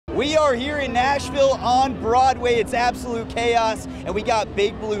We are here in Nashville on Broadway. It's absolute chaos, and we got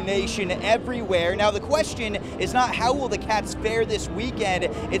Big Blue Nation everywhere. Now, the question is not how will the Cats fare this weekend,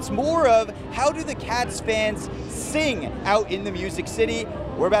 it's more of how do the Cats fans sing out in the Music City?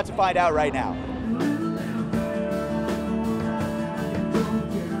 We're about to find out right now.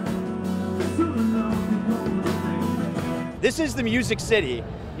 This is the Music City.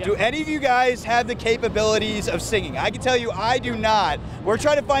 Do any of you guys have the capabilities of singing? I can tell you I do not. We're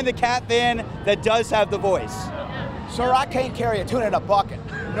trying to find the Cat fan that does have the voice. Sir, I can't carry a tune in a bucket.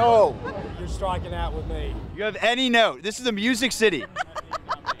 No. You're striking out with me. You have any note. This is the Music City.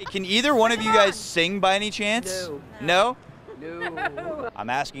 Can either one of you guys sing by any chance? No. No? No. I'm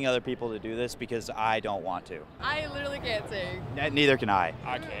asking other people to do this because I don't want to. I literally can't sing. Neither can I.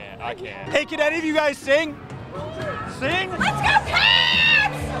 I can't. Hey, can any of you guys sing? Sing? Let's go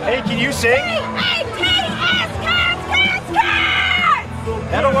Cats! Hey, can you sing? C-A-T-S, Cats, Cats,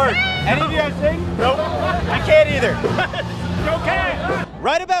 Cats! That'll work. Any of you guys sing? Nope. I can't either. Okay.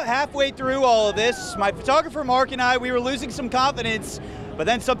 Right about halfway through all of this, my photographer Mark and I, we were losing some confidence, but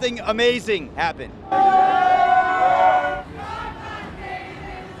then something amazing happened.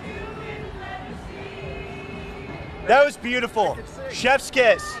 That was beautiful. Chef's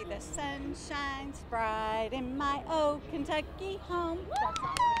kiss. The sun shines bright in my old Kentucky home.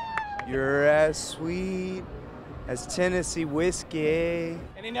 You're as sweet as Tennessee whiskey.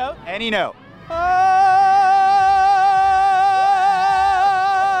 Any note? Any note.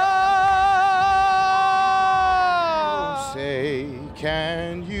 Say,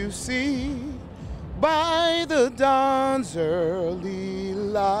 can you see by the dawn's early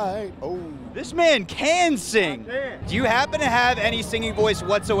light? Oh. This man can sing. Do you happen to have any singing voice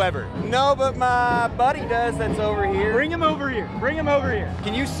whatsoever? No, but my buddy does that's over here. Bring him over here. Bring him over here.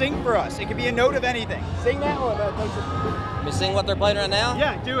 Can you sing for us? It could be a note of anything. Sing that one. Let me sing what they're playing right now?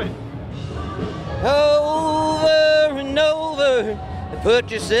 Yeah, do it. Over and over,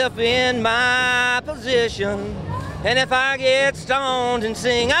 put yourself in my position. And if I get stoned and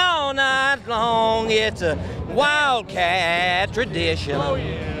sing all night long, it's a Wildcat tradition. Oh,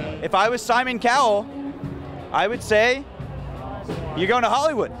 yeah. If I was Simon Cowell, I would say you're going to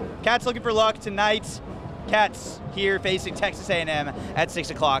Hollywood. Cats looking for luck tonight. Cats here facing Texas A&M at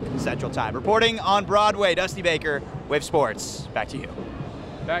 6 o'clock Central Time. Reporting on Broadway, Dusty Baker, Wave Sports. Back to you.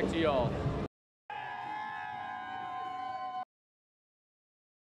 Back to y'all.